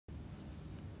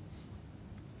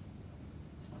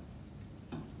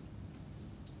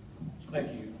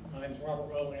Thank you. My name is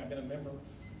Robert Rowling. I've been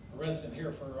a resident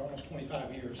here for almost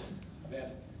 25 years. I've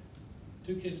had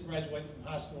 2 kids graduate from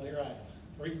high school here. I have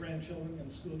 3 grandchildren in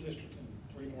the school district and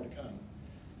 3 more to come.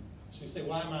 So you say,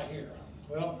 why am I here?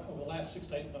 Well, over the last 6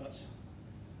 to 8 months,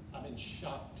 I've been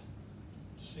shocked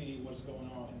to see what is going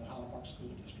on in the Highland Park School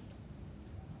District.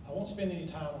 I won't spend any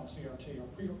time on CRT.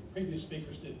 Our previous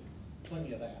speakers did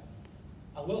plenty of that.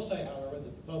 I will say, however,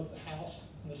 that both the House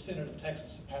and the Senate of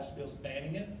Texas have passed bills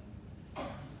banning it.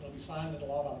 It'll be signed into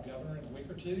law by the governor in a week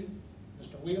or 2.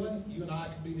 Mr. Whelan, you and I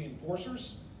can be the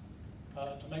enforcers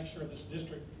to make sure this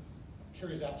district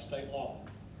carries out state law.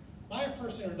 My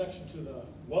first introduction to the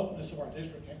wokeness of our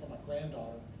district came from my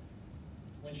granddaughter.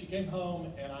 When she came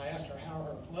home and I asked her how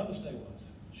her Columbus Day was,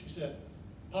 she said,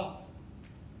 "Pop,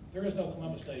 there is no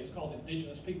Columbus Day. It's called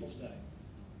Indigenous Peoples Day."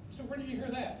 I said, "Where did you hear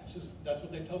that?" She says, "That's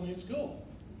what they told me at school."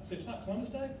 I said, "It's not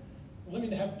Columbus Day?" Well,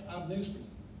 I have news for you.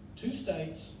 2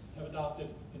 states have adopted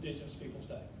Indigenous Peoples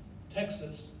Day.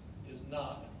 Texas is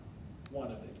not one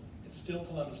of them. It's still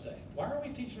Columbus Day. Why are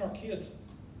we teaching our kids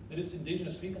that it's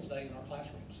Indigenous Peoples Day in our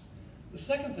classrooms? The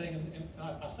second thing, and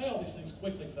I say all these things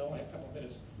quickly because I only have a couple of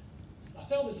minutes. I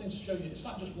say all these things to show you it's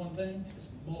not just one thing,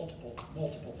 it's multiple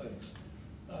things.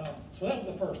 So that was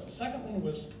the first. The second one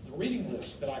was the reading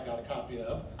list that I got a copy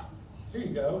of. Here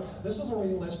you go. This is a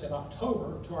reading list in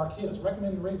October to our kids,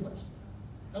 recommended reading list.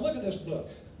 Now look at this book.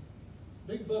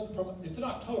 Big book, it's in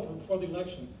October before the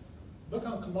election. Book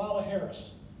on Kamala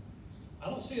Harris. I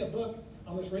don't see a book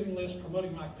on this reading list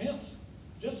promoting Mike Pence,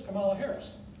 just Kamala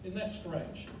Harris. Isn't that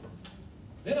strange?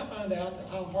 Then I find out that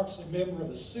Highland Park is a member of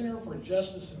the Center for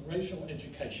Justice and Racial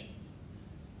Education.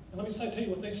 And let me tell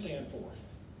you what they stand for.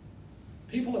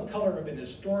 People of color have been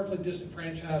historically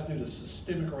disenfranchised due to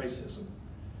systemic racism.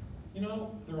 You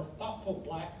know, there are thoughtful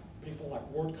black people like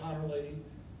Ward Connerly,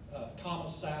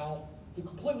 Thomas Sowell, who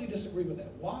completely disagree with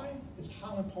that. Why is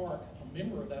Highland Park a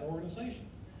member of that organization?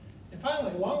 And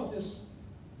finally, along with this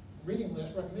reading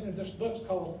list, recommended this book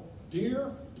called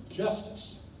Dear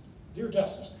Justice. Dear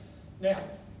Justice. Now,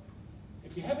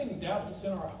 if you have any doubt if it's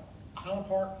in our Highland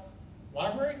Park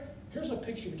library, here's a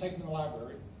picture taken in the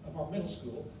library of our middle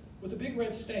school with a big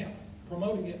red stamp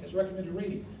promoting it as recommended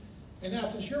reading. And now,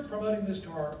 since you're promoting this to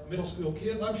our middle school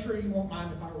kids, I'm sure you won't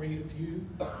mind if I read a few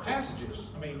passages.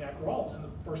 I mean, after all,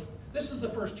 this is the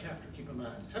first chapter, keep in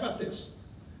mind. How about this?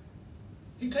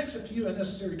 He takes a few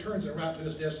unnecessary turns en route to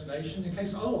his destination. In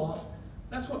case Olaf,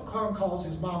 that's what Con calls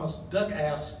his mama's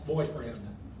duck-ass boyfriend.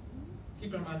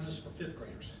 Keep in mind, this is for 5th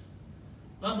graders.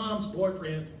 My mom's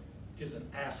boyfriend is an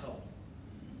asshole.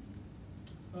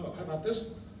 Oh, how about this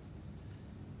one?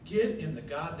 Get in the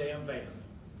goddamn van.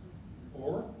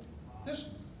 Or this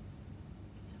one.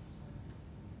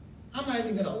 I'm not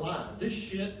even gonna lie, this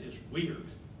shit is weird.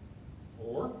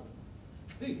 Or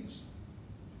these.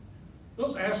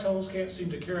 Those assholes can't seem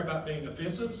to care about being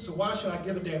offensive, so why should I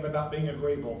give a damn about being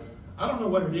agreeable? I don't know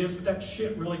what it is, but that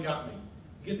shit really got me.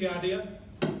 You get the idea?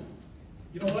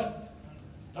 You know what?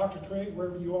 Dr. Trigg,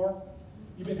 wherever you are,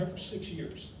 you've been here for 6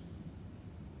 years.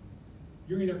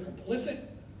 You're either complicit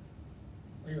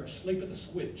or you're asleep at the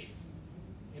switch.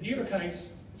 In either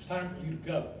case, it's time for you to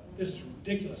go. This is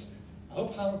ridiculous. I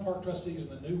hope Highland Park trustees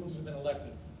and the new ones that have been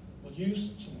elected will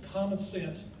use some common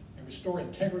sense and restore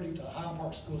integrity to the Highland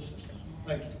Park school system.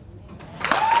 Thank you.